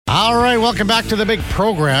welcome back to the big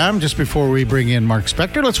program. Just before we bring in Mark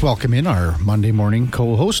Spector, let's welcome in our Monday morning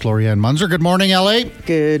co-host, Lori-Ann Munzer. Good morning, LA.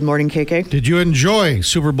 Good morning, KK. Did you enjoy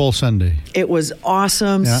Super Bowl Sunday? It was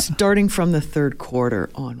awesome, starting from the third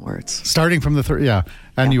quarter onwards. Starting from the third, yeah.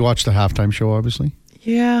 And you watched the halftime show, obviously?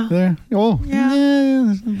 Yeah. There? Oh,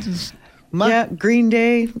 yeah. Yeah, Green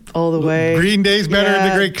Day all the way. Green Day's better than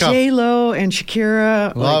the Grey Cup. J-Lo and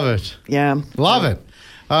Shakira. Love it. Yeah. Love it.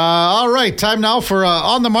 All right, time now for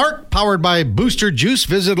On the Mark, powered by Booster Juice.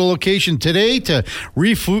 Visit a location today to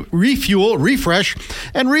refuel, refresh,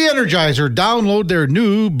 and re-energize or download their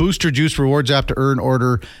new Booster Juice Rewards app to earn,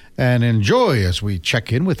 order, and enjoy as we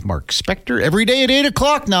check in with Mark Spector every day at 8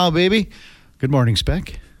 o'clock now, baby. Good morning,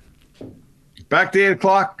 Spec. Back to 8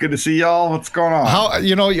 o'clock. Good to see y'all. What's going on?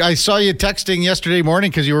 I saw you texting yesterday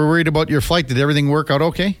morning because you were worried about your flight. Did everything work out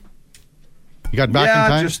okay? You got back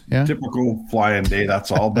in time? Just typical fly-in day, that's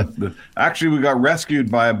all. But actually, we got rescued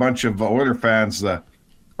by a bunch of Oiler fans. Our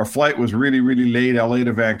flight was really, really late, LA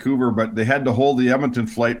to Vancouver, but they had to hold the Edmonton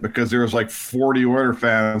flight because there was like 40 Oiler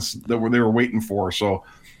fans that they were waiting for. So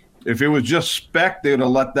if it was just Spec, they would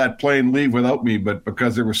have let that plane leave without me. But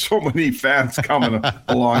because there were so many fans coming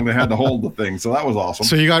along, they had to hold the thing. So that was awesome.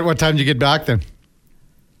 So what time did you get back then?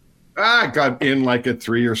 I got in like at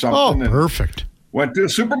 3 or something. Oh, perfect. Went to a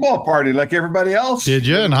Super Bowl party like everybody else. Did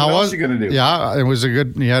you? And how was it? What else you going to do? Yeah, it was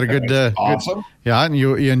you had a good... awesome. And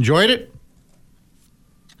you enjoyed it?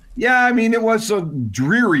 Yeah, I mean, it was a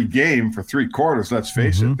dreary game for 3 quarters, let's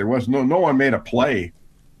face it. There was no one made a play.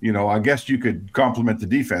 You know, I guess you could compliment the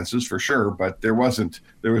defenses for sure, but there was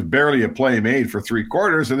barely a play made for 3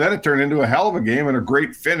 quarters, and then it turned into a hell of a game and a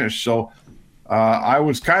great finish. So I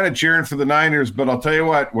was kind of cheering for the Niners, but I'll tell you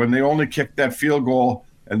what, when they only kicked that field goal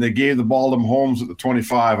and they gave the ball to Mahomes at the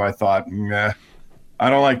 25, I thought, I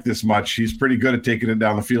don't like this much. He's pretty good at taking it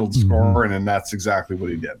down the field and scoring, and that's exactly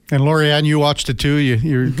what he did. And Lori-Ann, you watched it too.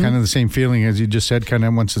 You're kind of the same feeling as you just said, kind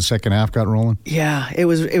of once the second half got rolling. Yeah, it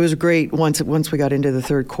was great. Once we got into the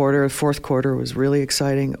third quarter, fourth quarter was really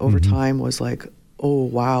exciting. Overtime was like, oh,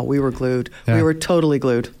 wow, we were glued. Yeah. We were totally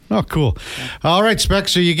glued. Oh, cool. Yeah. All right, Spec,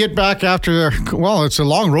 so you get back after, it's a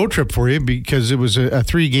long road trip for you because it was a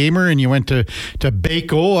 3-gamer and you went to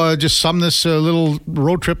Baco. Just sum this little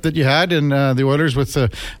road trip that you had and the Oilers with,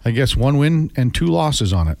 I guess, 1 win and 2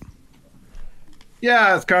 losses on it.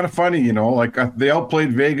 Yeah, it's kind of funny, they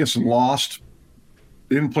outplayed Vegas and lost.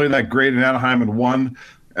 They didn't play that great in Anaheim and won.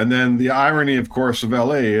 And then the irony, of course, of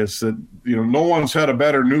LA is that, no one's had a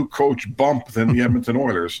better new coach bump than the Edmonton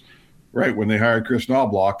Oilers, right? When they hired Chris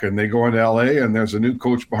Knobloch and they go into LA and there's a new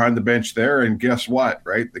coach behind the bench there. And guess what,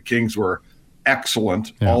 right? The Kings were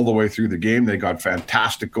excellent all the way through the game. They got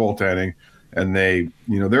fantastic goaltending. And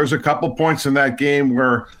there's a couple points in that game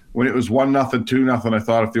where when it was 1-0, 2-0, I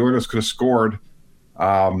thought if the Oilers could have scored,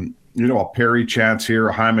 a Perry chance here,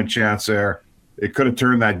 a Hyman chance there, it could have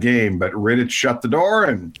turned that game, but Rittich shut the door,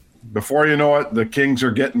 and before you know it, the Kings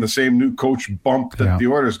are getting the same new coach bump that the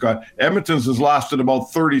Oilers got. Edmonton's has lasted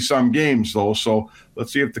about 30-some games, though, so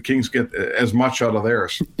let's see if the Kings get as much out of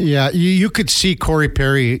theirs. Yeah, you could see Corey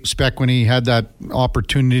Perry, Spec, when he had that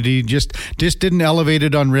opportunity, just didn't elevate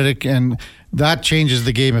it on Rittich, and that changes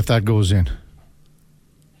the game if that goes in.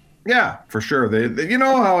 Yeah, for sure. They you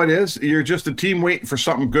know how it is. You're just a team waiting for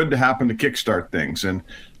something good to happen to kickstart things, and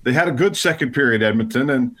they had a good second period, Edmonton,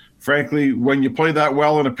 and frankly, when you play that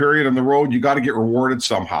well in a period on the road, you got to get rewarded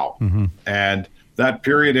somehow. And that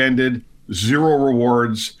period ended, 0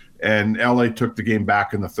 rewards, and LA took the game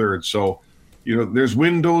back in the third. So, there's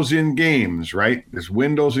windows in games, right? There's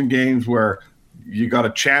windows in games where you got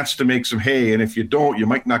a chance to make some hay, and if you don't, you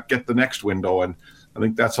might not get the next window. And I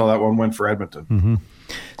think that's how that one went for Edmonton.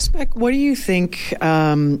 Spec, what do you think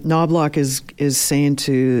Knobloch is saying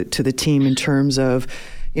to the team in terms of,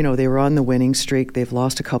 they were on the winning streak. They've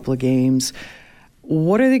lost a couple of games.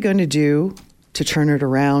 What are they going to do to turn it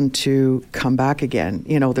around to come back again?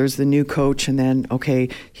 There's the new coach and then,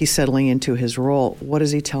 he's settling into his role. What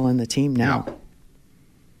is he telling the team now? Yeah.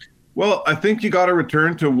 Well, I think you got to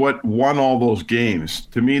return to what won all those games.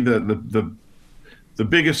 To me, the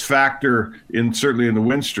biggest factor certainly in the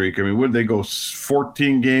win streak, would they go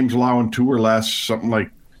 14 games allowing 2 or less, something like,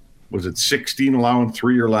 was it 16 allowing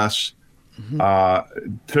 3 or less?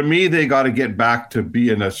 To me, they got to get back to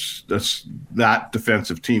being that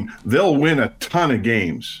defensive team. They'll win a ton of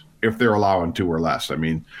games if they're allowing 2 or less.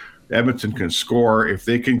 Edmonton can score if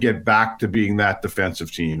they can get back to being that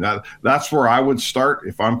defensive team. That's where I would start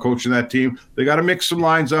if I'm coaching that team. They got to mix some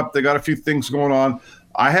lines up. They got a few things going on.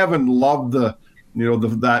 I haven't loved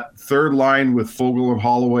that third line with Fogle and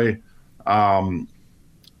Holloway.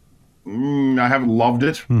 I haven't loved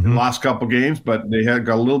it in the last couple games, but they had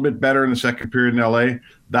got a little bit better in the second period in LA.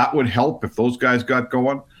 That would help if those guys got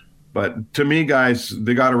going. But to me, guys,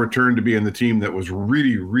 they got to return to being the team that was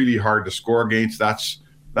really, really hard to score against.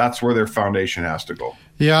 That's where their foundation has to go.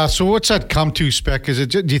 Yeah, so what's that come to, Spec?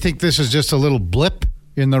 Do you think this is just a little blip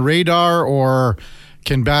in the radar, or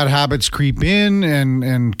can bad habits creep in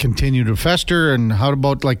and continue to fester? And how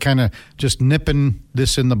about kind of just nipping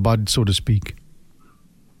this in the bud, so to speak?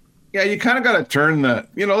 Yeah, you kind of got to turn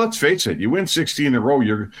let's face it, you win 16 in a row,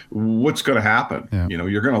 what's going to happen? Yeah.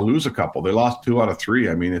 You're going to lose a couple. They lost 2 out of 3.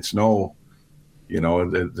 I mean, there's no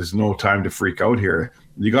time to freak out here.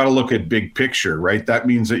 You got to look at big picture, right? That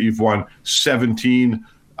means that you've won 17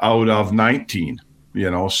 out of 19,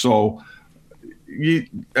 so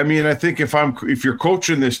I think if you're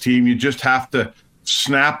coaching this team, you just have to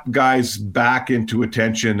snap guys back into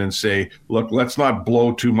attention and say, look, let's not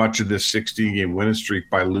blow too much of this 16-game winning streak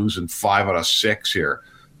by losing 5 out of 6 here.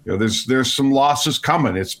 There's some losses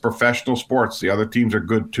coming. It's professional sports. The other teams are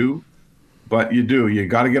good too, but you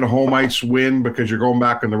got to get a home ice win because you're going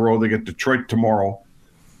back on the road. They get Detroit tomorrow.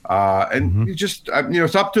 You just,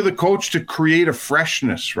 it's up to the coach to create a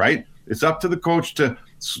freshness, right? It's up to the coach to,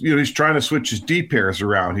 he's trying to switch his D pairs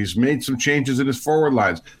around. He's made some changes in his forward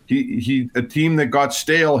lines. A team that got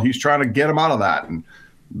stale, he's trying to get them out of that. And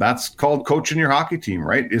that's called coaching your hockey team,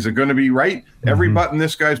 right? Is it going to be right? Every button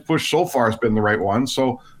this guy's pushed so far has been the right one.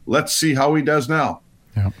 So let's see how he does now.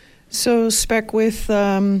 Yeah. So, Spec, with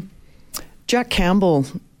Jack Campbell,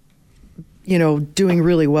 doing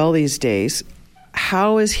really well these days,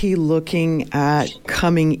 how is he looking at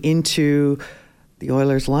coming into the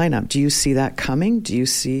Oilers lineup? Do you see that coming? Do you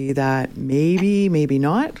see that maybe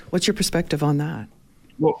not? What's your perspective on that?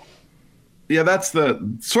 Well, yeah, that's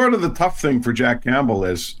the sort of the tough thing for Jack Campbell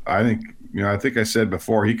is, I think I said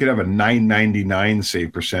before, he could have a .999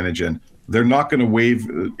 save percentage, and they're not going to waive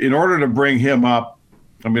in order to bring him up.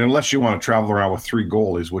 I mean, unless you want to travel around with 3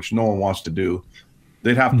 goalies, which no one wants to do,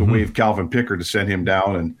 they'd have to waive Calvin Pickard to send him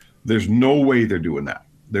down, and there's no way they're doing that.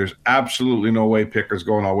 There's absolutely no way Pickard's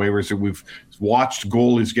going on waivers. We've watched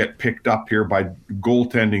goalies get picked up here by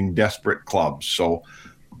goaltending desperate clubs. So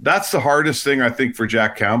that's the hardest thing, I think, for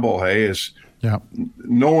Jack Campbell, is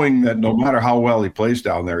knowing that no matter how well he plays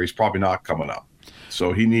down there, he's probably not coming up.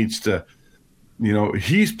 So he needs to,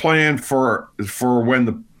 he's playing for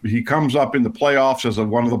when he comes up in the playoffs as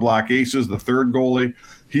one of the Black Aces, the third goalie.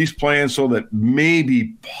 He's playing so that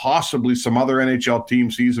possibly some other NHL team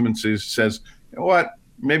sees him and says, you know what,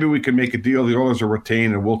 maybe we can make a deal. The Oilers are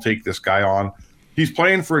retained and we'll take this guy on. He's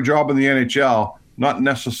playing for a job in the NHL, not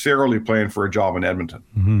necessarily playing for a job in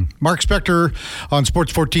Edmonton. Mark Spector on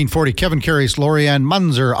Sports 1440. Kevin Karius, Lori-Ann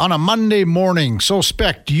Munzer on a Monday morning. So,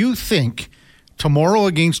 Spec, do you think tomorrow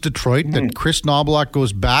against Detroit that Chris Knoblauch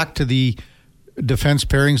goes back to the defense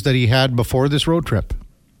pairings that he had before this road trip?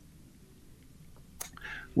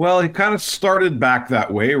 Well, he kind of started back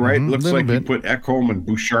that way, right? Looks like he put Ekholm and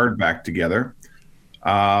Bouchard back together.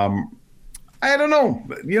 I don't know.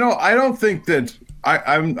 I don't think that I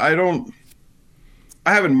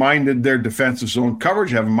haven't minded their defensive zone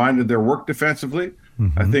coverage. I haven't minded their work defensively.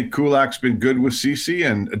 I think Kulak's been good with Ceci,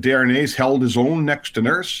 and Darnay's held his own next to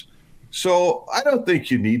Nurse. So I don't think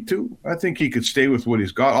you need to. I think he could stay with what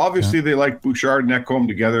he's got. Obviously, they like Bouchard and Ekholm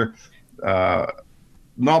together.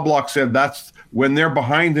 Knoblauch said that's when they're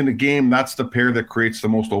behind in a game, that's the pair that creates the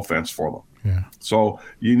most offense for them. Yeah. So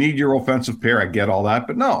you need your offensive pair. I get all that,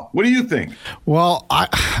 but no. What do you think? Well,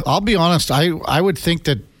 I'll be honest. I would think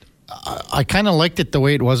that I kind of liked it the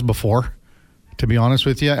way it was before, to be honest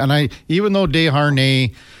with you. And even though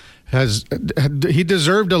Desharnais he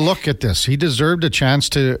deserved a look at this. He deserved a chance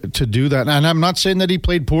to do that. And I'm not saying that he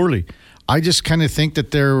played poorly. I just kind of think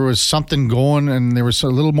that there was something going, and there was a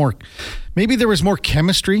little more. Maybe there was more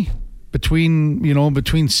chemistry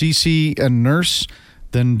between Ceci and Nurse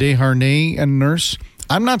than Desharnais and Nurse.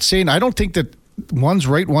 I'm not saying, I don't think that one's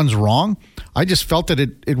right, one's wrong. I just felt that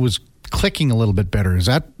it was clicking a little bit better. Is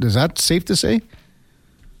that safe to say?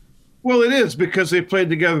 Well, it is, because they played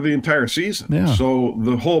together the entire season. Yeah. So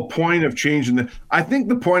the whole point of changing I think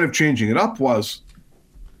the point of changing it up was,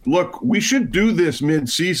 look, we should do this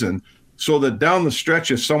mid-season so that down the stretch,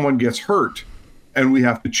 if someone gets hurt and we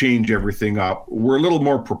have to change everything up, we're a little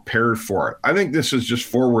more prepared for it. I think this is just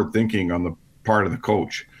forward thinking on the part of the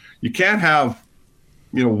coach. You can't have,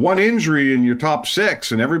 one injury in your top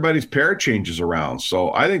 6 and everybody's pair changes around.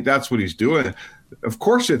 So I think that's what he's doing. Of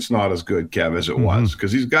course it's not as good, Kev, as it was,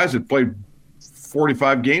 because these guys had played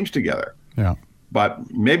 45 games together. Yeah.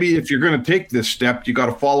 But maybe if you're going to take this step, you got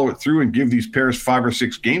to follow it through and give these pairs 5 or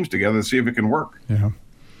 6 games together and see if it can work. Yeah.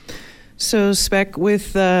 So, Spec,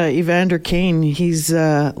 with Evander Kane, he's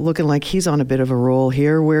looking like he's on a bit of a roll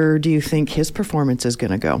here. Where do you think his performance is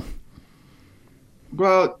going to go?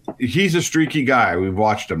 Well, he's a streaky guy. We've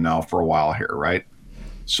watched him now for a while here, right?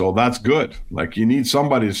 So that's good. Like, you need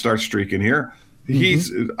somebody to start streaking here.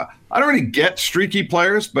 I don't really get streaky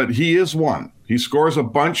players, but he is one. He scores a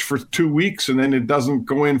bunch for 2 weeks, and then it doesn't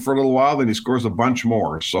go in for a little while, then he scores a bunch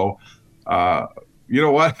more. So, you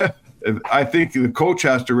know what? I think the coach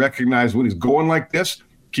has to recognize when he's going like this,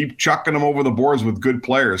 keep chucking him over the boards with good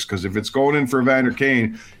players, because if it's going in for Evander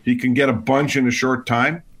Kane, he can get a bunch in a short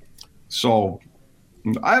time. So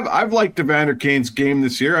I've liked Evander Kane's game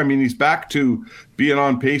this year. I mean, he's back to being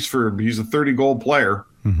on pace he's a 30-goal player.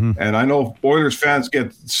 And I know Oilers fans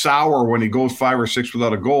get sour when he goes 5 or 6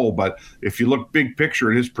 without a goal, but if you look big picture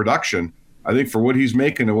at his production, I think for what he's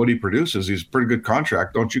making and what he produces, he's a pretty good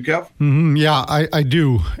contract, don't you, Kev? Yeah, I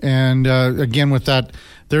do. And again, with that,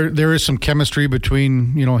 there is some chemistry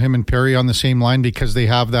between him and Perry on the same line, because they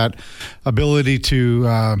have that ability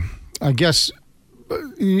to, I guess,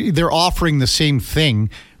 they're offering the same thing,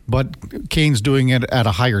 but Kane's doing it at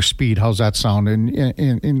a higher speed. How's that sound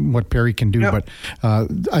in what Perry can do? Yep. But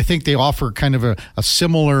I think they offer kind of a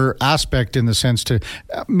similar aspect in the sense to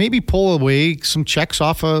maybe pull away some checks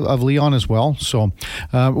off of Leon as well. So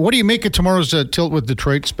what do you make of tomorrow's tilt with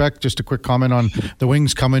Detroit, Spec? Just a quick comment on the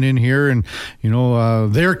Wings coming in here. And,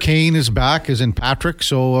 their Kane is back, as in Patrick.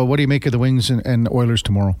 So what do you make of the Wings and Oilers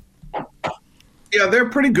tomorrow? Yeah, they're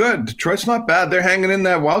pretty good. Detroit's not bad. They're hanging in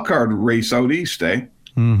that wild card race out east, eh?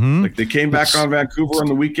 Like, they came back on Vancouver on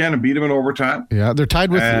the weekend and beat them in overtime. Yeah, they're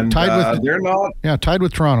tied with they're not. Yeah, tied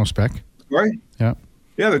with Toronto, Spec. Right? Yeah,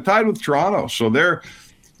 they're tied with Toronto. So they're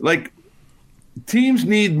like, teams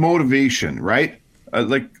need motivation, right?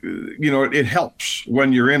 It helps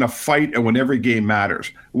when you're in a fight and when every game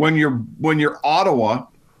matters. When you're Ottawa,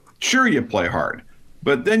 sure, you play hard.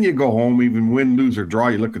 But then you go home, even win, lose, or draw,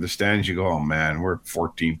 you look at the standings, you go, oh, man, we're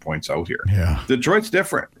 14 points out here. Yeah. Detroit's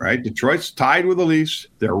different, right? Detroit's tied with the Leafs.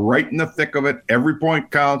 They're right in the thick of it. Every point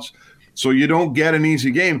counts. So you don't get an easy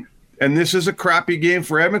game. And this is a crappy game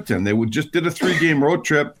for Edmonton. They just did a 3-game road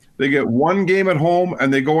trip. They get 1 game at home,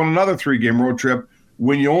 and they go on another 3-game road trip.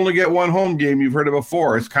 When you only get 1 home game, you've heard it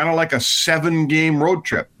before, it's kind of like a 7-game road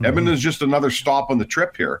trip. Edmonton's just another stop on the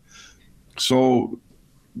trip here. So,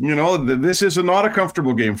 this is not a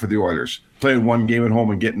comfortable game for the Oilers, playing 1 game at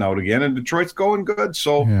home and getting out again. And Detroit's going good,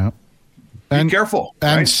 so be careful.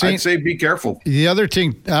 I'd say be careful. The other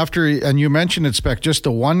thing and you mentioned it, Spec, just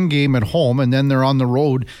the 1 game at home, and then they're on the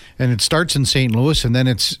road, and it starts in St. Louis, and then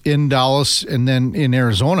it's in Dallas, and then in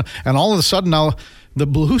Arizona. And all of a sudden now, the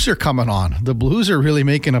Blues are coming on. The Blues are really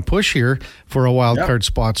making a push here for a wild card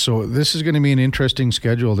spot. So this is going to be an interesting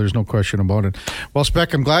schedule. There's no question about it. Well,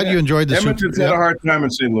 Spec, I'm glad you enjoyed this. Edmonton's had a hard time in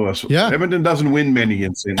St. Louis. Yeah. Edmonton doesn't win many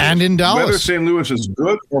in St. Louis. And in Dallas. Whether St. Louis is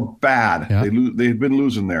good or bad, they've been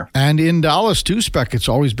losing there. And in Dallas, too, Spec, it's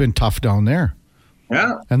always been tough down there.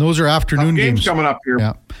 Yeah. And those are afternoon games coming up here.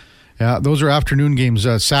 Yeah, those are afternoon games.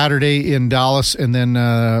 Saturday in Dallas, and then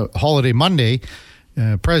holiday Monday.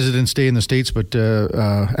 President's Day in the States, but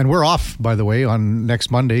and we're off, by the way, on next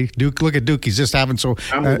Monday. Duke, look at Duke, he's just having so.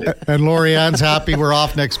 And Lori-Ann's happy we're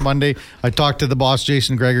off next Monday. I talked to the boss,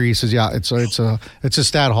 Jason Gregory. He says, "Yeah, it's a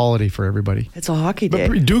stat holiday for everybody. It's a hockey day.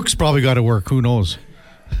 But Duke's probably got to work. Who knows?"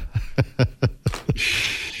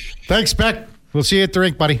 Thanks, Spec. We'll see you at the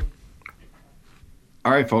rink, buddy.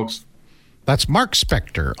 All right, folks. That's Mark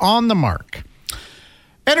Spector on the mark.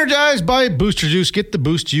 Energized by Booster Juice. Get the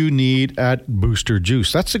boost you need at Booster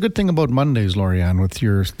Juice. That's the good thing about Mondays, Lori-Ann, with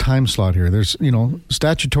your time slot here. There's,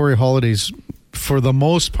 statutory holidays for the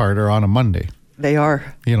most part are on a Monday. They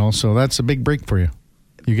are. So that's a big break for you.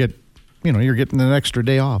 You get, you're getting an extra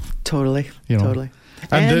day off. Totally. Totally.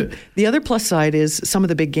 And the other plus side is some of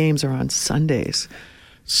the big games are on Sundays.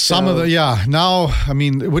 Now, I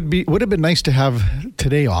mean, it would have been nice to have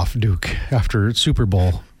today off, Duke, after Super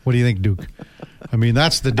Bowl. What do you think, Duke? I mean,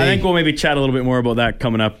 that's the day. I think we'll maybe chat a little bit more about that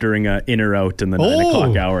coming up during in or out in the 9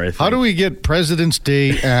 o'clock hour. I think. How do we get President's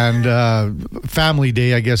Day and Family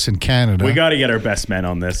Day, I guess, in Canada? We got to get our best men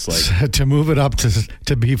on this. To move it up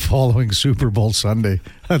to be following Super Bowl Sunday.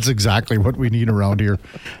 That's exactly what we need around here.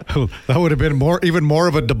 That would have been even more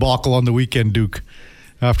of a debacle on the weekend, Duke.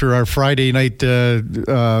 After our Friday night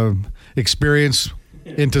experience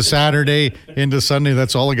into Saturday, into Sunday,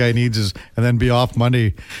 that's all the guy needs and then be off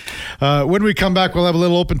Monday. When we come back, we'll have a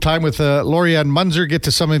little open time with Lori-Ann Munzer. Get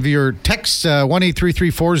to some of your texts,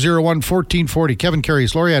 1-833-401-1440. Kevin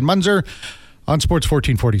Karius, Lori-Ann Munzer on Sports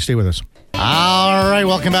 1440. Stay with us. All right,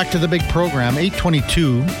 welcome back to the big program.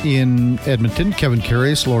 8:22 in Edmonton. Kevin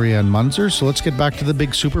Karius, Lorianne Munzer. So let's get back to the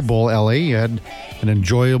big Super Bowl. LA had an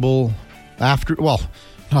enjoyable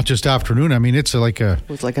not just afternoon. I mean, it was like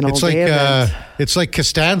an all-day event. It's like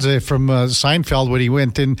Costanza from Seinfeld when he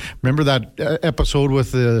went in. Remember that episode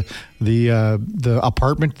with the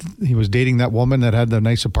apartment? He was dating that woman that had the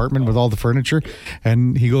nice apartment with all the furniture,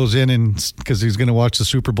 and he goes in and because he's going to watch the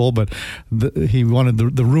Super Bowl, but he wanted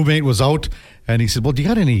the roommate was out, and he said, "Well, do you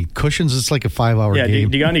got any cushions? It's like a 5-hour game. Yeah,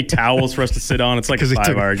 do you got any towels for us to sit on? It's like a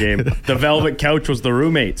 5-hour game." The velvet couch was the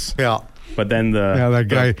roommates. Yeah. But then that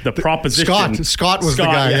guy, the proposition. Scott was the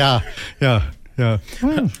guy. Yeah.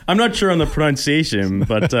 I'm not sure on the pronunciation,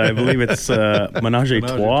 but I believe it's Menage a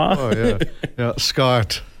Trois. Oh, yeah.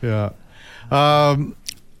 Scott. Yeah.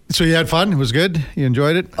 So you had fun? It was good? You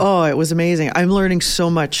enjoyed it? Oh, it was amazing. I'm learning so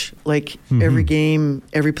much. Like every game,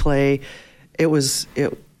 every play. It was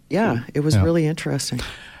really interesting.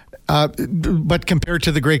 But compared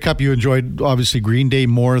to the Grey Cup, you enjoyed obviously Green Day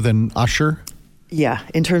more than Usher? Yeah,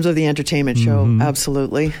 in terms of the entertainment show,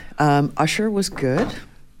 absolutely. Usher was good.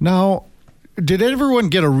 Now, did everyone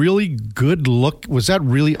get a really good look? Was that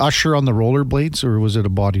really Usher on the rollerblades, or was it a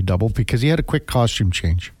body double? Because he had a quick costume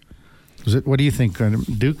change. Was it? What do you think,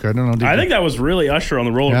 Duke? I don't know. I think that was really Usher on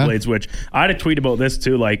the rollerblades, which I had a tweet about this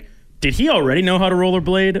too. Like, did he already know how to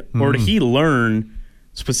rollerblade, or did he learn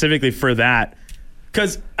specifically for that?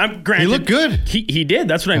 Because I'm granted, he looked good. He did.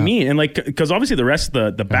 That's what I mean. And like, because obviously the rest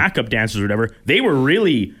of the backup dancers or whatever, they were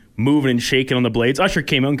really moving and shaking on the blades. Usher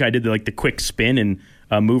came out and kind of did the quick spin and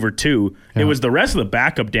move or two. Yeah. It was the rest of the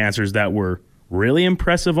backup dancers that were really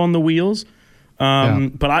impressive on the wheels.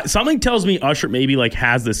 But something tells me Usher maybe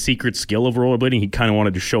has the secret skill of rollerblading. He kind of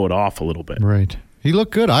wanted to show it off a little bit. Right. He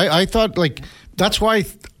looked good. I thought that's why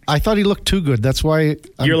I thought he looked too good. That's why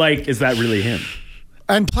you're like, is that really him?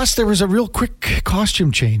 And plus, there was a real quick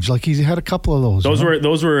costume change. Like he had a couple of those.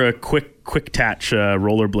 Those were a quick touch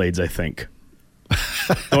rollerblades, I think.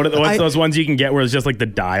 What's those ones you can get where it's just like the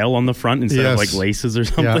dial on the front instead of like laces or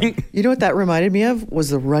something? Yeah. You know what that reminded me of was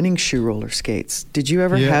the running shoe roller skates. Did you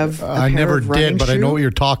ever have? I never did, but I know what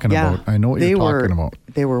you're talking about. I know what you're talking about.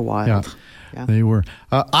 They were wild. Yeah. They were.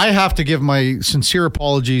 I have to give my sincere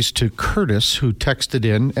apologies to Curtis, who texted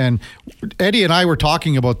in. And Eddie and I were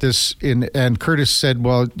talking about this, and Curtis said,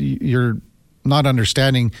 well, you're not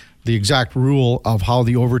understanding the exact rule of how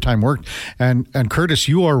the overtime worked. And Curtis,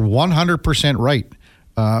 you are 100% right.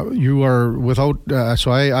 You are without...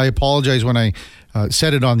 so I apologize when I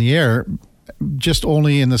said it on the air, just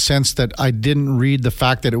only in the sense that I didn't read the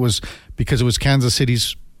fact that it was because it was Kansas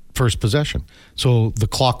City's first possession. So the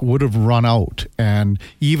clock would have run out. And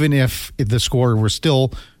even if the score were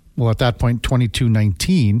still, at that point,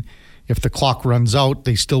 22-19, if the clock runs out,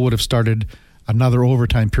 they still would have started another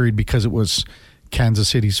overtime period because it was Kansas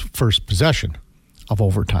City's first possession of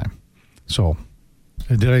overtime. So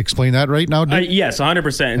did I explain that right now, Duke? Yes,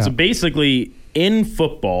 100%. Yeah. So basically, in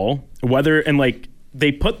football,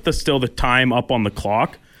 they put the time up on the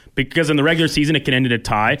clock because in the regular season, it can end in a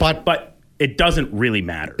tie. But it doesn't really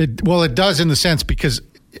matter. It does in the sense because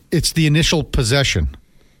it's the initial possession.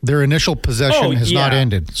 Their initial possession has not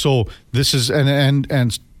ended. So this is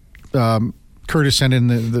and Curtis sent in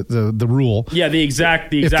the rule. Yeah, the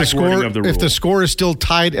exact wording of the rule. If the score is still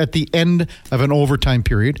tied at the end of an overtime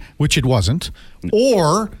period, which it wasn't,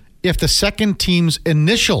 or if the second team's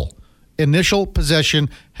initial possession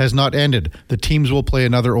has not ended, the teams will play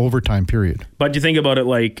another overtime period. But you think about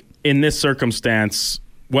it in this circumstance,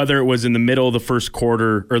 whether it was in the middle of the first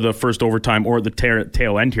quarter or the first overtime or the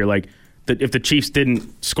tail end here, if the Chiefs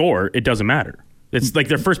didn't score, it doesn't matter. It's like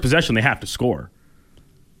their first possession, they have to score.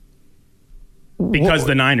 Because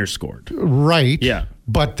the Niners scored. Right. Yeah.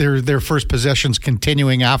 But their first possession's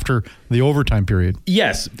continuing after the overtime period.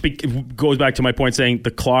 Yes. It goes back to my point saying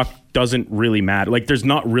the clock doesn't really matter. There's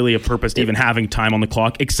not really a purpose to even having time on the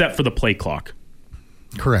clock except for the play clock.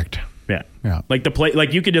 Correct. Yeah.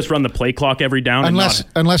 You could just run the play clock every down.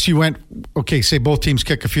 Unless you went, say both teams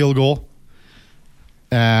kick a field goal.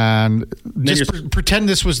 And just pretend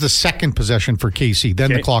this was the second possession for KC.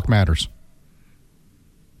 Then the clock matters.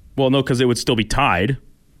 Well, no, because it would still be tied,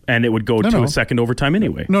 and it would go to a second overtime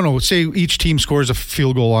anyway. No. Say each team scores a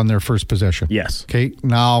field goal on their first possession. Yes. Okay.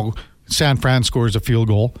 Now San Fran scores a field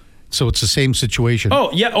goal, so it's the same situation.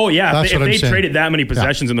 Oh yeah. If they traded that many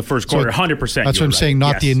possessions in the first quarter, 100%. That's what I'm saying.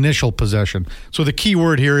 Not the initial possession. So the key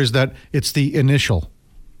word here is that it's the initial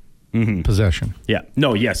possession. Yeah.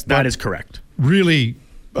 No. Yes, that is correct. Really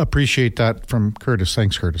appreciate that from Curtis.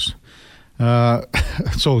 Thanks, Curtis.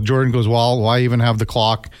 So Jordan goes, well, why even have the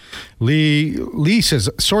clock? Lee says,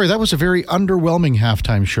 sorry, that was a very underwhelming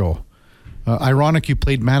halftime show. Ironic you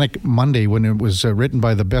played Manic Monday when it was written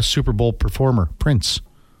by the best Super Bowl performer, Prince.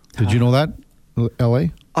 Did you know that,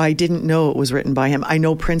 L.A.? I didn't know it was written by him. I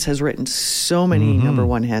know Prince has written so many number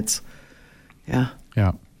one hits. Yeah.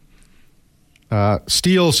 Yeah.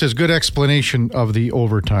 Steele says, good explanation of the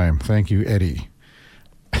overtime. Thank you, Eddie.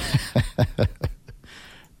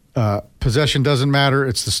 Possession doesn't matter.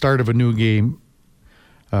 It's the start of a new game.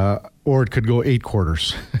 Or it could go 8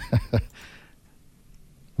 quarters.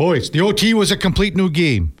 Boys, the OT was a complete new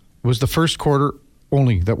game. It was the first quarter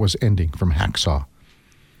only that was ending from Hacksaw.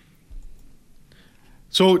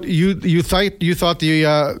 So you thought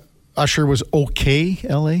the Usher was okay,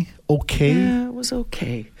 LA? Okay? Yeah, it was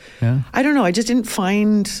okay. Yeah. I don't know. I just didn't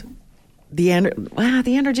find the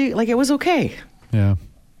energy. Like, it was okay. Yeah.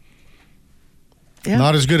 Yeah.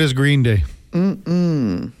 Not as good as Green Day.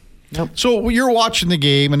 Nope. So you're watching the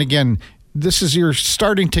game, and again, you're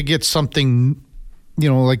starting to get something,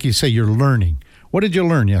 like you say, you're learning. What did you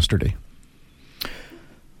learn yesterday?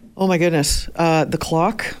 Oh my goodness. The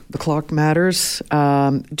clock matters.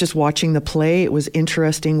 Just watching the play, it was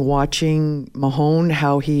interesting watching Mahone,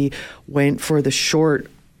 how he went for the short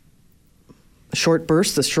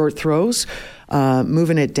bursts, the short throws,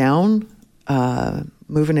 moving it down the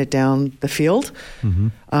field.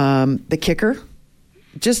 The kicker,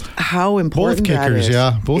 just how important that is.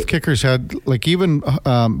 Both kickers had, like, even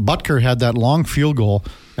Butker had that long field goal,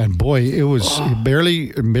 and boy, it was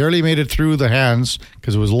barely made it through the hands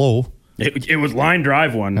because it was low. It was line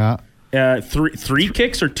drive one. Yeah. Three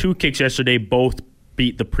kicks or 2 kicks yesterday both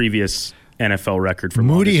beat the previous NFL record for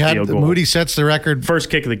Moody field goal. Moody sets the record. First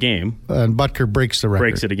kick of the game. And Butker breaks the record.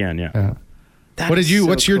 Breaks it again, yeah. What was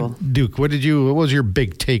your Duke? What was your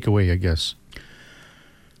big takeaway, I guess?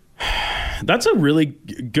 That's a really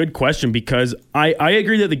good question because I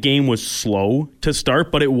agree that the game was slow to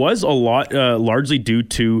start, but it was a lot largely due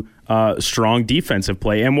to strong defensive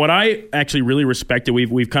play. And what I actually really respected,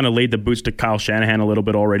 we've kind of laid the boots to Kyle Shanahan a little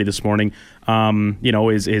bit already this morning,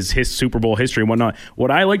 is his Super Bowl history and whatnot. What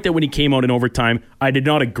I liked that when he came out in overtime, I did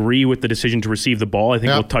not agree with the decision to receive the ball. I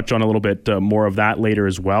think we'll touch on a little bit more of that later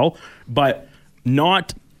as well. But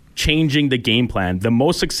not changing the game plan. The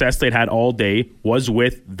most success they'd had all day was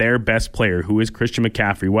with their best player, who is Christian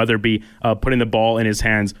McCaffrey, whether it be putting the ball in his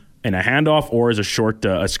hands in a handoff or as a short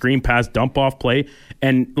a screen pass dump off play,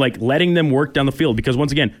 and like letting them work down the field. Because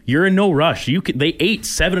once again, you're in no rush. They ate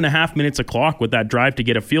 7.5 minutes of clock with that drive to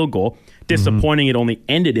get a field goal. Disappointing, it only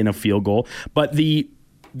ended in a field goal. But the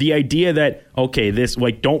idea that, okay, this,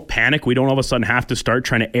 like, don't panic. We don't all of a sudden have to start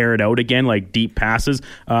trying to air it out again, like deep passes.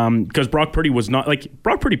 Because Brock Purdy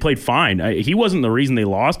Brock Purdy played fine. He wasn't the reason they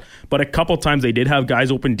lost, but a couple times they did have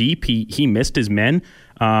guys open deep. He missed his men.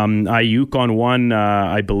 Ayuk on one,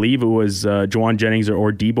 I believe it was Juwan Jennings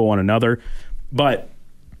or Debo on another. But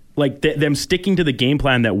like them sticking to the game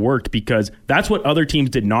plan that worked, because that's what other teams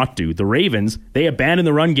did not do. The Ravens, they abandoned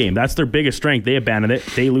the run game. That's their biggest strength. They abandoned it.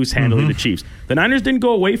 They lose handily to the Chiefs. The Niners didn't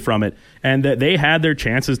go away from it, and they had their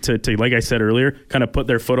chances to, like I said earlier, kind of put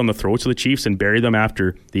their foot on the throats of the Chiefs and bury them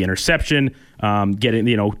after the interception,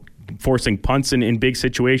 forcing punts in big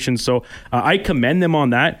situations. So I commend them on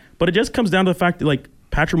that, but it just comes down to the fact that, like,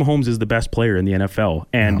 Patrick Mahomes is the best player in the NFL.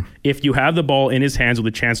 And if you have the ball in his hands with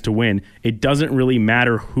a chance to win, it doesn't really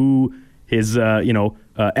matter who his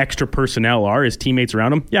extra personnel are, his teammates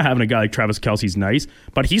around him. Yeah, having a guy like Travis Kelce's nice,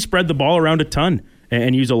 but he spread the ball around a ton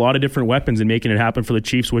and used a lot of different weapons in making it happen for the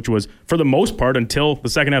Chiefs, which was, for the most part, until the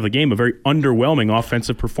second half of the game, a very underwhelming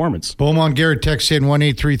offensive performance. Beaumont Garrett texts in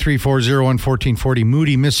 1-833-401-1440.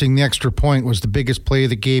 Moody missing the extra point was the biggest play of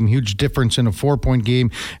the game. Huge difference in a 4-point game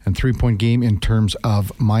and 3-point game in terms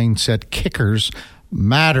of mindset. Kickers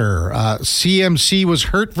matter. CMC was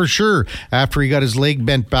hurt for sure after he got his leg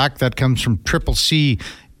bent back. That comes from Triple C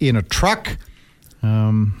in a truck.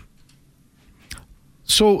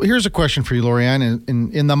 So here's a question for you, Lorianne.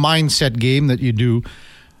 In the mindset game that you do,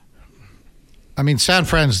 I mean, San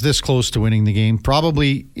Fran's this close to winning the game.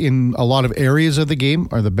 Probably in a lot of areas of the game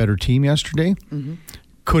are the better team yesterday. Mm-hmm.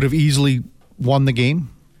 Could have easily won the game.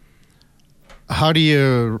 How do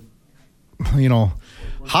you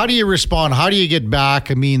respond? How do you get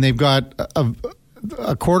back? I mean, they've got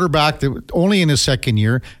a quarterback that only in his second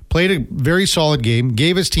year played a very solid game,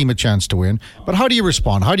 gave his team a chance to win. But how do you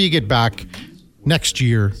respond? How do you get back next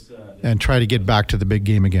year and try to get back to the big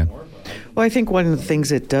game again? Well, I think one of the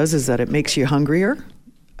things it does is that it makes you hungrier.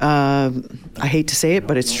 I hate to say it,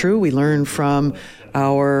 but it's true. We learn from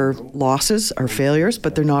our losses, our failures,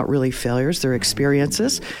 but they're not really failures. They're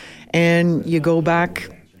experiences. And you go back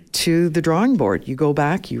to the drawing board. You go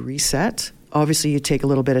back, you reset. Obviously, you take a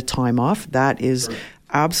little bit of time off. That is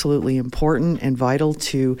absolutely important and vital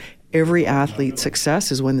to every athlete's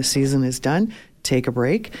success is when the season is done, take a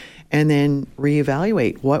break, and then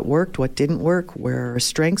reevaluate what worked, what didn't work, where are our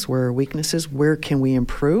strengths, where are our weaknesses, where can we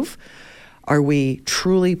improve? Are we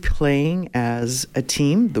truly playing as a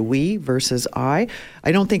team, the we versus I?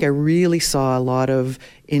 I don't think I really saw a lot of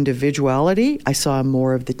individuality. I saw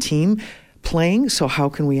more of the team playing. So how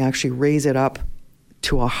can we actually raise it up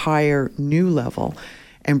to a higher new level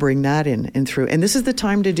and bring that in and through? And this is the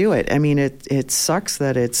time to do it. I mean, it sucks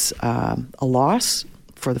that it's a loss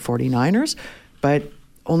for the 49ers, but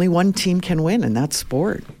only one team can win, and that's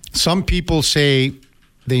sport. Some people say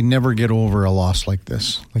they never get over a loss like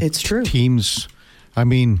this. Like it's true. Teams, I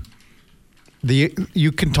mean,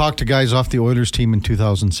 you can talk to guys off the Oilers team in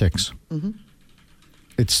 2006. Mm-hmm.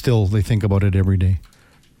 It's still, they think about it every day.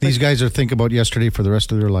 These guys are thinking about yesterday for the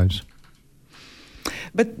rest of their lives.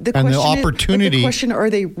 But the question, are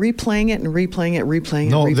they replaying it and replaying it, replaying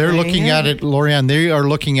it? No, they're looking at it, Lorianne, they are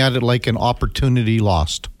looking at it like an opportunity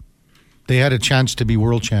lost. They had a chance to be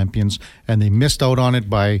world champions, and they missed out on it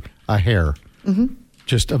by a hair. Mm-hmm.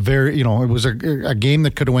 Just a very, it was a game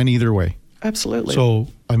that could have went either way. Absolutely. So,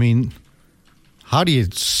 I mean, how do you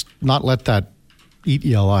not let that eat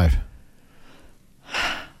you alive?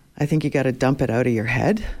 I think you got to dump it out of your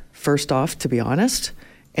head, first off, to be honest.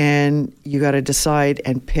 And you got to decide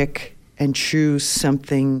and pick and choose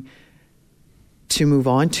something to move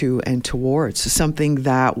on to and towards, something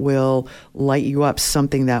that will light you up,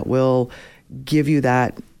 something that will give you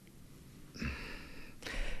that.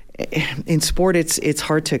 In sport, it's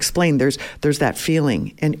hard to explain. There's that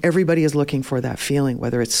feeling, and everybody is looking for that feeling,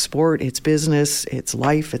 whether it's sport, it's business, it's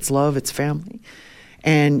life, it's love, it's family.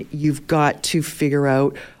 And you've got to figure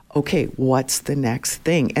out, okay, what's the next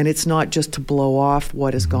thing? And it's not just to blow off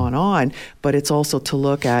what has gone on, but it's also to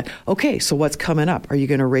look at, okay, so what's coming up? Are you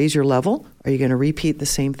going to raise your level? Are you going to repeat the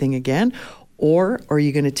same thing again? Or are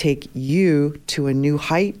you going to take you to a new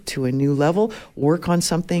height, to a new level, work on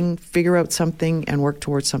something, figure out something, and work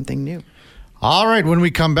towards something new? All right, when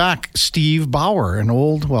we come back, Steve Bauer, an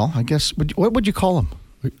old, well, I guess, what would you call him?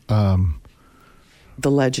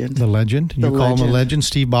 The legend. The legend? You call him a legend,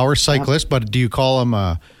 Steve Bauer, cyclist, but do you call him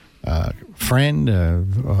a friend?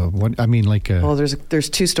 What I mean, like well, there's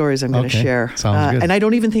two stories I'm going to share. Sounds good. And I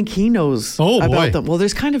don't even think he knows about them. Well,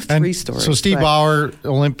 there's kind of three stories. So Steve Bauer,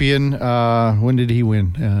 Olympian, when did he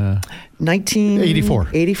win? 1984.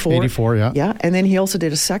 84, yeah. Yeah, and then he also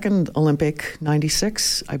did a second Olympic,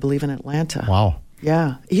 96, I believe, in Atlanta. Wow.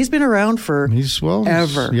 Yeah, he's been around for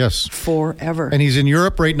forever. Yes, forever. And he's in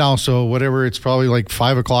Europe right now, so whatever, it's probably like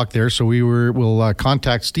 5 o'clock there. So we'll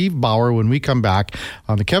contact Steve Bauer when we come back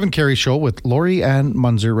on the Kevin Karius Show with Lori-Ann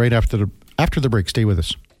Munzer right after the break. Stay with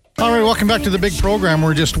us. All right, welcome back to the big program.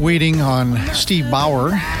 We're just waiting on Steve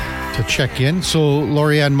Bauer to check in. So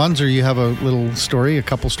Lori-Ann Munzer, you have a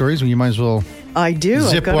couple stories, and you might as well. I do.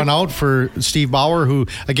 Zip one out for Steve Bauer, who,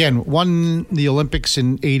 again, won the Olympics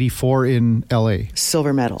in 84 in L.A.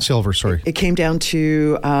 Silver, sorry. It came down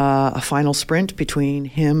to a final sprint between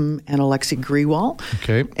him and Alexei Grewal.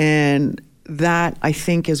 Okay. And that, I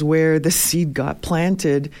think, is where the seed got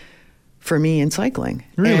planted for me in cycling.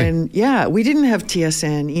 Really? And, yeah, we didn't have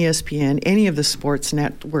TSN, ESPN, any of the sports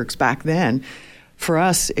networks back then. For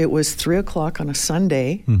us, it was 3 o'clock on a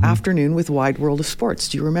Sunday afternoon with Wide World of Sports.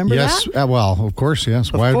 Do you remember that? Yes, well, of course,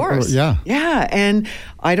 yes. Of course. Yeah. Yeah, and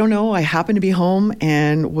I don't know, I happened to be home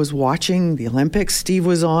and was watching the Olympics. Steve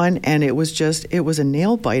was on, and it was a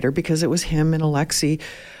nail biter because it was him and Alexei.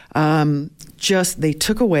 They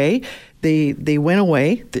took away, they went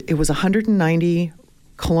away. It was a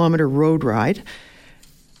 190-kilometer road ride.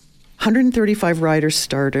 135 riders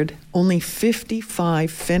started, only 55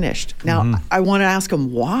 finished. Now, I want to ask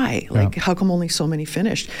them why. How come only so many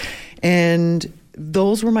finished? And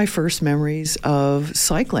those were my first memories of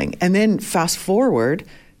cycling. And then fast forward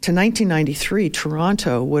to 1993,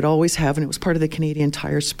 Toronto would always have, and it was part of the Canadian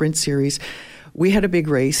Tire Sprint Series, we had a big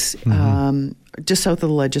race just south of the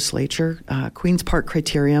legislature, Queen's Park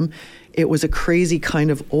Criterium. It was a crazy kind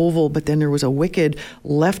of oval, but then there was a wicked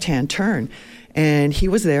left-hand turn. And he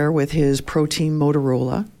was there with his pro team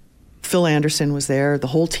Motorola. Phil Anderson was there. The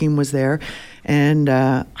whole team was there. And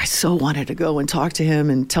I so wanted to go and talk to him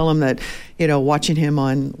and tell him that, watching him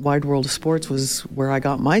on Wide World of Sports was where I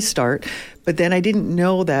got my start. But then I didn't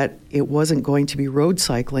know that it wasn't going to be road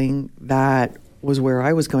cycling that was where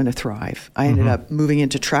I was going to thrive. I ended up moving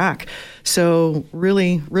into track. So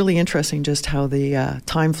really, really interesting just how the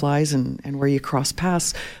time flies and where you cross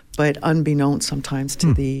paths, but unbeknownst sometimes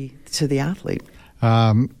to the athlete.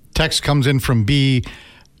 Text comes in from B.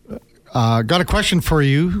 Got a question for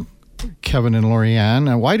you, Kevin and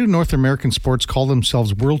Lorianne. Why do North American sports call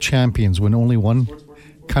themselves world champions when only one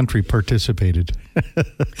country participated?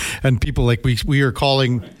 And people like we are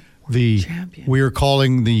calling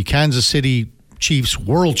the Kansas City Chiefs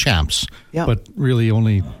world champs, but really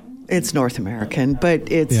only it's North American.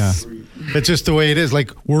 But it's it's just the way it is.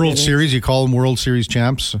 Like World Series, you call them World Series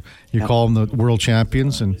champs. You call them the world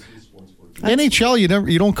champions, and NHL,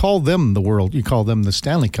 you don't call them the world. You call them the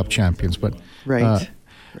Stanley Cup champions. But right.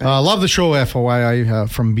 Love the show, FYI,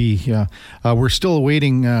 from B. We're still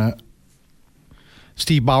awaiting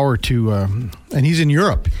Steve Bauer to, and he's in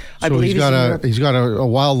Europe. So I believe he's got a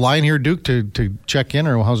wild line here, Duke, to check in,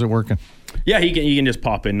 or how's it working? Yeah, he can just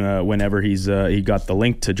pop in whenever he got the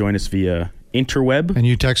link to join us via interweb. And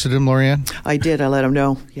you texted him, Lorianne? I did. I let him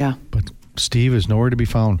know. Yeah. But Steve is nowhere to be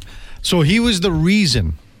found. So he was the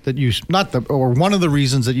reason that one of the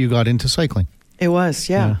reasons that you got into cycling. It was,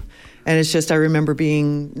 yeah. And it's just, I remember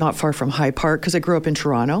being not far from High Park because I grew up in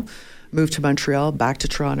Toronto, moved to Montreal, back to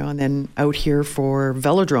Toronto, and then out here for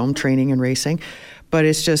velodrome training and racing. But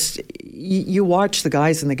it's just, you watch the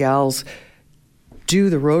guys and the gals do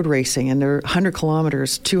the road racing, and they're 100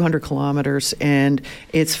 kilometers, 200 kilometers, and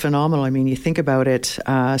it's phenomenal. I mean, you think about it,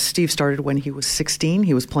 Steve started when he was 16.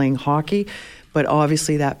 He was playing hockey, but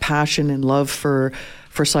obviously that passion and love for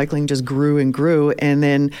cycling just grew and grew. And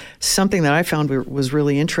then something that I found was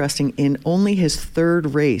really interesting, in only his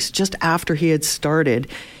third race, just after he had started,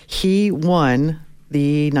 he won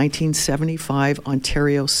the 1975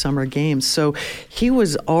 Ontario Summer Games. So he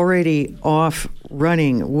was already off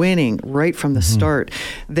running, winning right from the start.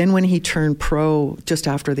 Then when he turned pro just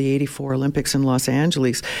after the 84 Olympics in Los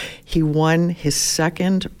Angeles, he won his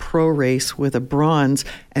second pro race with a bronze,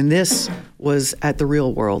 and this was at the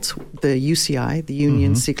Real Worlds. The UCI, the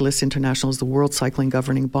Union Ciclista International, is the world cycling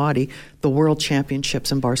governing body, the World Championships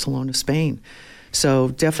in Barcelona, Spain. So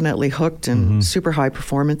definitely hooked and super high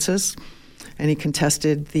performances. And he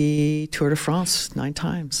contested the Tour de France 9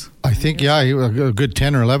 times. I think, a good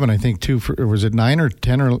 10 or 11, I think, too. Was it 9 or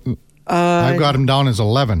 10? I've got him down as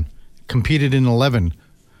 11. Competed in 11,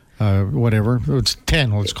 whatever. It's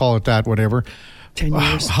 10, let's call it that, whatever. 10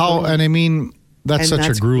 years. And I mean, that's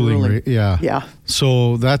a grueling. Yeah.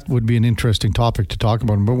 So that would be an interesting topic to talk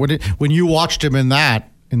about. But when you watched him in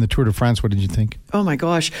the Tour de France, what did you think? Oh my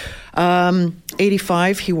gosh.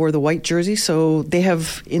 85, he wore the white jersey. So they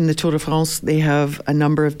have, in the Tour de France, they have a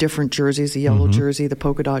number of different jerseys, the yellow jersey, the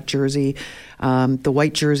polka dot jersey. The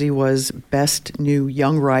white jersey was best new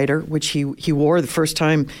young rider, which he wore the first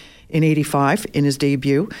time in 85 in his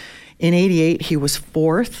debut. In 88, he was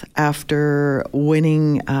fourth after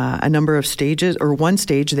winning a number of stages, or one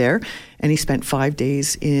stage there, and he spent 5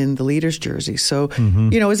 days in the leader's jersey. So,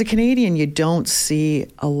 as a Canadian, you don't see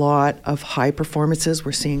a lot of high performances.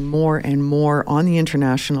 We're seeing more and more on the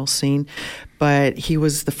international scene, but he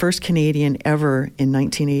was the first Canadian ever in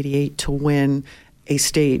 1988 to win a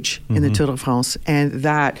stage in the Tour de France, and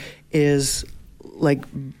that is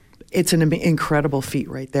it's an incredible feat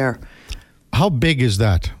right there. How big is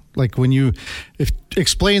that? Like when you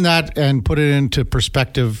explain that and put it into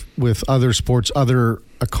perspective with other sports, other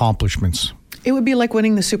accomplishments. It would be like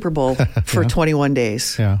winning the Super Bowl for 21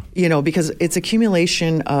 days. Yeah. Because it's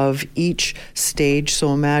accumulation of each stage.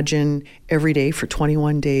 So imagine every day for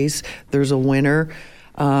 21 days, there's a winner.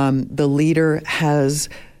 The leader has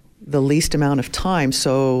the least amount of time.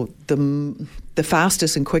 So the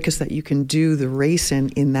fastest and quickest that you can do the race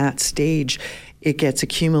in that stage, it gets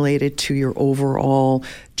accumulated to your overall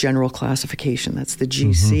general classification. That's the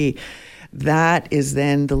GC. That is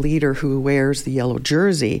then the leader who wears the yellow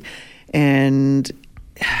jersey. And,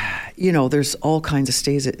 there's all kinds of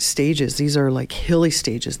stages. These are like hilly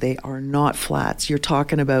stages. They are not flats. You're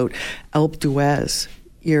talking about Alpe d'Huez.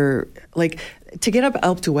 You're like, to get up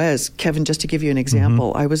Alpe d'Huez, Kevin, just to give you an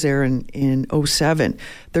example, I was there in 07.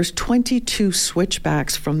 There's 22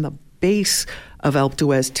 switchbacks from the base of Alpe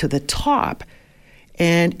d'Huez to the top.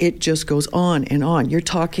 And it just goes on and on. You're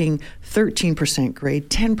talking 13% grade,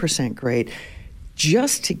 10% grade,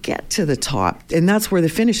 just to get to the top. And that's where the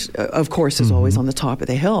finish, of course, is always on the top of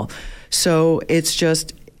the hill. So it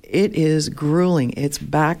is grueling. It's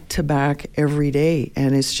back to back every day.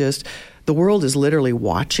 And it's just, the world is literally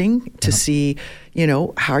watching to see,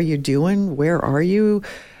 how you're doing, where are you?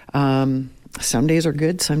 Some days are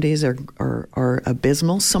good, some days are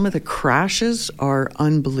abysmal. Some of the crashes are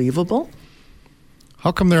unbelievable.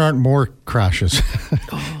 How come there aren't more crashes?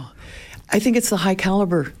 I think it's the high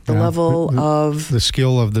caliber, the level of... The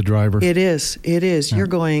skill of the driver. It is. You're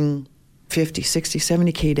going 50, 60,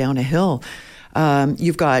 70K down a hill.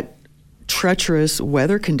 You've got treacherous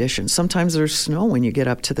weather conditions. Sometimes there's snow when you get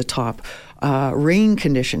up to the top, rain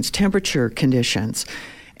conditions, temperature conditions.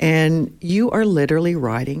 And you are literally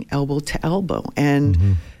riding elbow to elbow.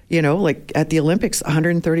 And, like at the Olympics,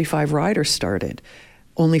 135 riders started.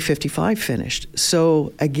 Only 55 finished.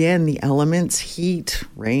 So again, the elements, heat,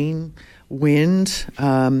 rain, wind.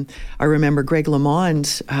 I remember Greg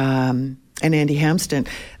LeMond and Andy Hampsten.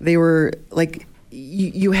 They were like,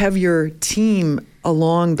 you have your team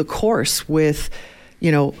along the course with,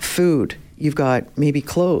 food. You've got maybe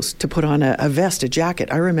clothes to put on a vest, a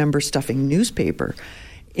jacket. I remember stuffing newspaper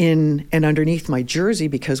in and underneath my jersey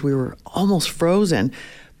because we were almost frozen.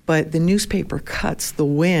 But the newspaper cuts the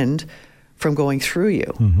wind from going through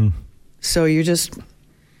you. Mm-hmm. So you're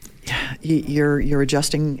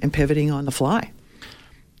adjusting and pivoting on the fly.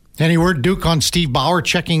 Any word, Duke, on Steve Bauer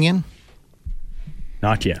checking in?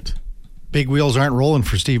 Not yet. Big wheels aren't rolling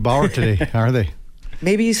for Steve Bauer today, are they?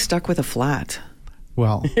 Maybe he's stuck with a flat.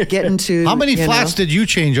 Well, getting to how many flats did you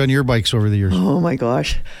change on your bikes over the years? Oh my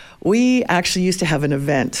gosh. We actually used to have an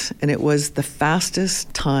event, and it was the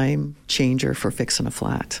fastest time changer for fixing a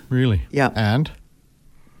flat. Really? Yeah. And?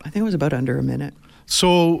 I think it was about under a minute.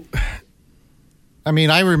 So, I mean,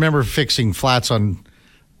 I remember fixing flats on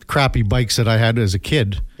crappy bikes that I had as a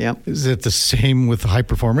kid. Yeah. Is it the same with high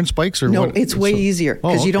performance bikes? Or no, what? it's way easier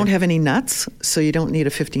because you don't okay. have any nuts, so you don't need a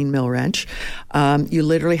 15 mil wrench. You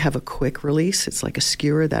literally have a quick release. It's like a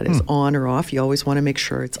skewer that is on or off. You always want to make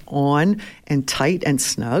sure it's on and tight and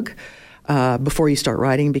snug before you start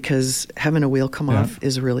riding, because having a wheel come off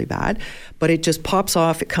is really bad. But it just pops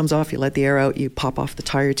off. It comes off. You let the air out. You pop off the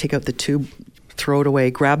tire. Take out the tube. Throw it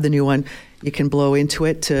away. Grab the new one. You can blow into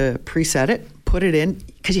it to preset it. Put it in,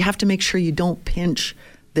 because you have to make sure you don't pinch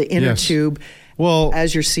the inner tube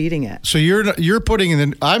as you're seating it. So you're putting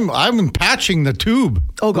in. I'm patching the tube.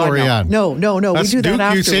 Oh God, Lorianne. No. We do that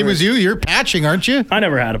afterwards. Same as you. You're patching, aren't you? I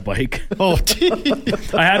never had a bike. Oh,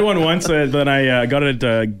 I had one once. Then I got it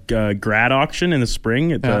at a grad auction in the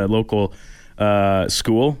spring at the local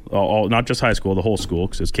school. Not just high school, the whole school,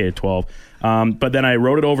 because it's K to 12. But then I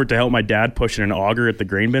rode it over to help my dad push in an auger at the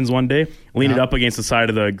grain bins one day, leaned it up against the side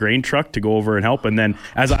of the grain truck to go over and help. And then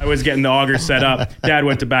as I was getting the auger set up, Dad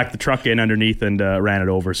went to back the truck in underneath and ran it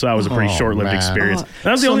over. So that was a pretty short-lived experience.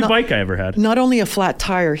 That was the only bike I ever had. Not only a flat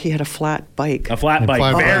tire, he had a flat bike. A flat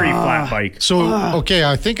bike, very flat bike. So, okay,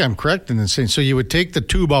 I think I'm correct in this saying. So you would take the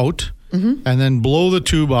tube out and then blow the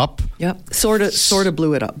tube up. Yep, sort of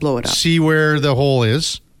blow it up. See where the hole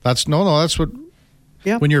is. That's what.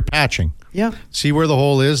 Yeah. When you're patching. Yeah. See where the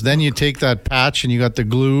hole is. Then you take that patch and you got the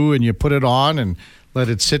glue and you put it on and let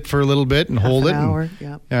it sit for a little bit and hold it. Hour,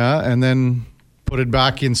 and then put it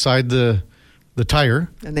back inside the tire.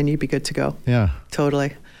 And then you'd be good to go. Yeah.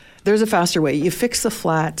 Totally. There's a faster way. You fix the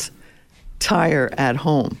flat tire at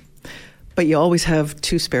home, but you always have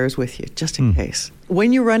 2 spares with you, just in case.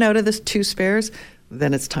 When you run out of the 2 spares,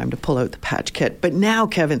 then it's time to pull out the patch kit. But now,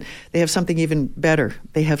 Kevin, they have something even better.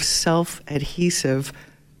 They have self-adhesive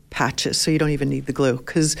patches, so you don't even need the glue.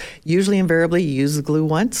 Because usually, invariably, you use the glue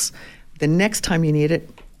once. The next time you need it,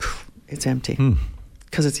 it's empty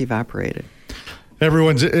because it's evaporated.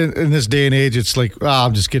 Everyone's in this day and age, it's like,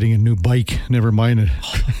 I'm just getting a new bike. Never mind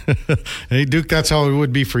it. Hey, Duke, that's how it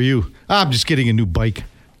would be for you. I'm just getting a new bike.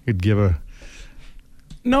 You'd give a...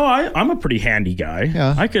 No, I'm a pretty handy guy.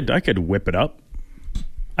 Yeah. I could whip it up.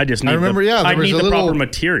 I just need the proper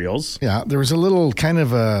materials. Yeah, there was a little kind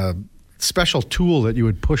of a special tool that you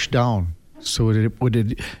would push down so it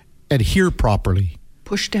would adhere properly.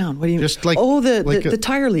 Push down? What do you mean? Just like the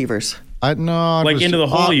tire levers. Into the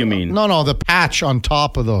hole, you mean? No, the patch on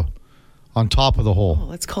top of the hole. Oh,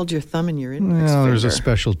 that's called your thumb and your index finger. There's a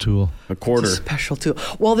special tool. A quarter. It's a special tool.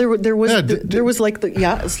 Well, there was like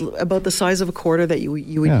it's about the size of a quarter that you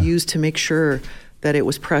would use to make sure that it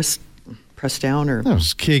was pressed down, or that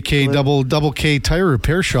was KK double K tire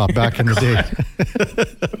repair shop back in the day.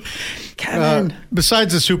 Kevin.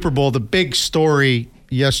 Besides the Super Bowl, the big story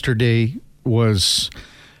yesterday was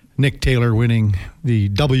Nick Taylor winning the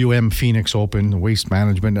WM Phoenix Open, the waste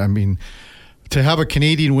management. I mean, to have a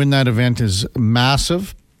Canadian win that event is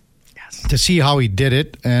massive. Yes. To see how he did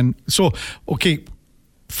it. And so, okay,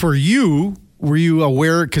 for you, were you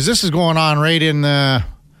aware, because this is going on right in the,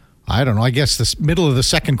 I guess the middle of the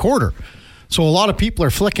second quarter. So a lot of people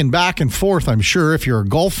are flicking back and forth, I'm sure. If you're a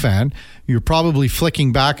golf fan, you're probably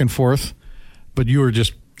flicking back and forth, but you were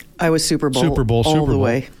just... I was Super Bowl all the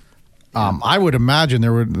way. I would imagine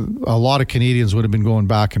there were a lot of Canadians would have been going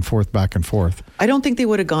back and forth. I don't think they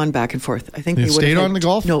would have gone back and forth. I think they would stayed have on the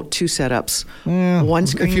golf? No, 2 setups. One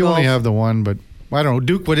screen if you golf. only have the one, but I don't know.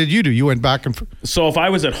 Duke, what did you do? You went back and So if I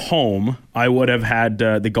was at home, I would have had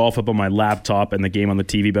the golf up on my laptop and the game on the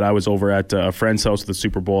TV, but I was over at a friend's house at the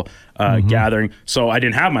Super Bowl gathering, so I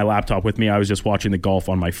didn't have my laptop with me. I was just watching the golf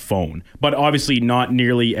on my phone, but obviously not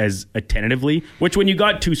nearly as attentively, which when you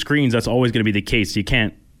got two screens, that's always going to be the case.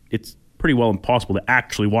 It's pretty well impossible to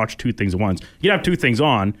actually watch two things at once. You have two things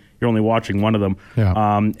on, you're only watching one of them.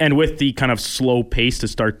 Yeah. And with the kind of slow pace to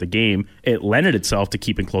start the game, it lended itself to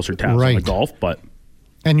keeping closer tabs on the golf.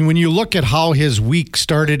 And when you look at how his week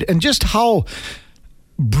started and just how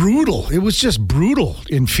brutal, it was just brutal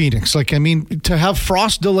in Phoenix. Like, I mean, to have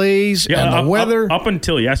frost delays and the weather. Up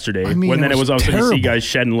until yesterday, when then it was also to see guys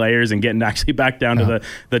shedding layers and getting actually back down to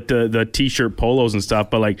the t-shirt polos and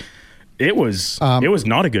stuff. But like, it was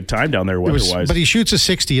not a good time down there weather-wise. But he shoots a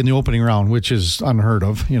 60 in the opening round, which is unheard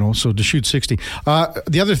of, so to shoot 60.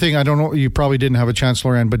 The other thing, I don't know, you probably didn't have a chance,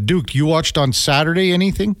 Lorianne, but Duke, you watched on Saturday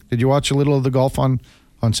anything? Did you watch a little of the golf on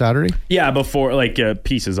Saturday? Yeah, before,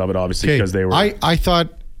 pieces of it, obviously, because they were... I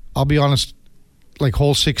thought, I'll be honest, like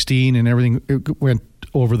hole 16 and everything, it went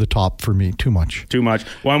over the top for me. Too much.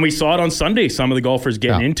 Well, and we saw it on Sunday, some of the golfers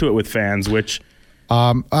getting into it with fans, which...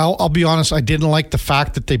 I'll be honest, I didn't like the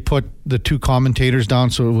fact that they put the two commentators down,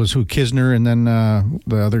 so it was Kisner and then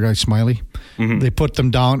the other guy, Smiley. Mm-hmm. They put them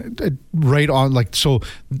down right on, so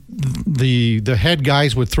the head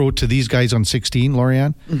guys would throw it to these guys on 16,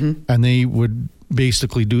 Lorianne, and they would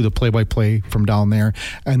basically do the play-by-play from down there,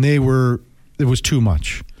 and it was too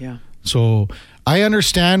much. Yeah. So I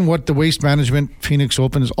understand what the Waste Management Phoenix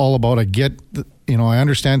Open is all about. I get, I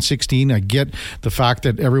understand 16. I get the fact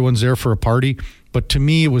that everyone's there for a party. But to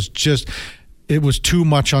me, it was too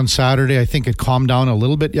much on Saturday. I think it calmed down a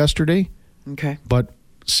little bit yesterday. Okay. But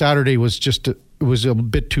Saturday was it was a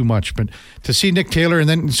bit too much. But to see Nick Taylor, and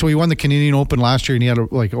then, so he won the Canadian Open last year, and he had a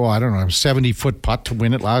 70-foot putt to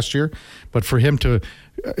win it last year. But for him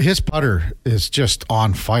his putter is just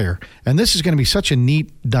on fire. And this is going to be such a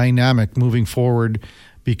neat dynamic moving forward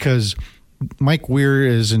because Mike Weir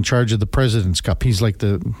is in charge of the President's Cup. He's like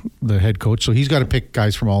the head coach, so he's got to pick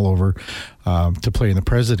guys from all over to play in the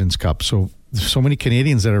President's Cup. So many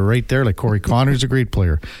Canadians that are right there, like Corey Connor's a great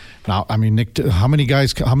player. Now, I mean, Nick, how many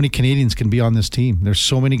Canadians can be on this team? There's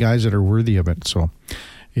so many guys that are worthy of it. So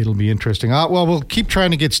it'll be interesting. Well, we'll keep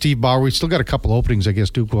trying to get Steve Bauer. We still got a couple openings, I guess,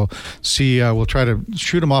 Duke. We'll see. We'll try to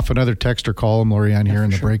shoot him off another text or call him, Lorianne, here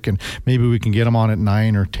in the break, and maybe we can get him on at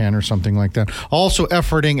 9 or 10 or something like that. Also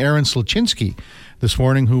efforting Aaron Sluchinski this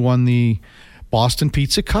morning, who won the Boston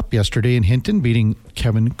Pizza Cup yesterday in Hinton, beating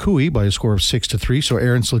Kevin Cooey by a score of 6-3. So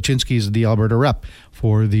Aaron Sluchinski is the Alberta rep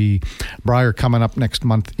for the Brier coming up next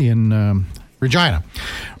month in Regina.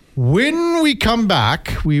 When we come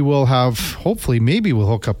back, we will maybe we'll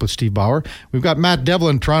hook up with Steve Bauer. We've got Matt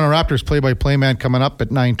Devlin, Toronto Raptors play-by-play man, coming up at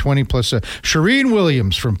 9:20, plus Shireen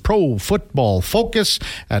Williams from Pro Football Focus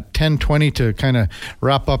at 10:20 to kind of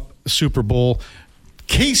wrap up Super Bowl.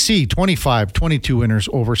 KC 25-22 winners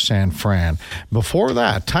over San Fran. Before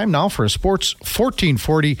that, time now for a Sports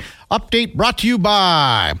 1440 update brought to you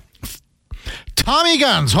by Tommy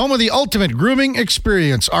Guns, home of the ultimate grooming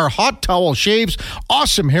experience. Our hot towel shaves,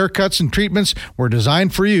 awesome haircuts and treatments were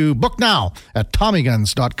designed for you. Book now at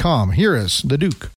TommyGuns.com. Here is the Duke.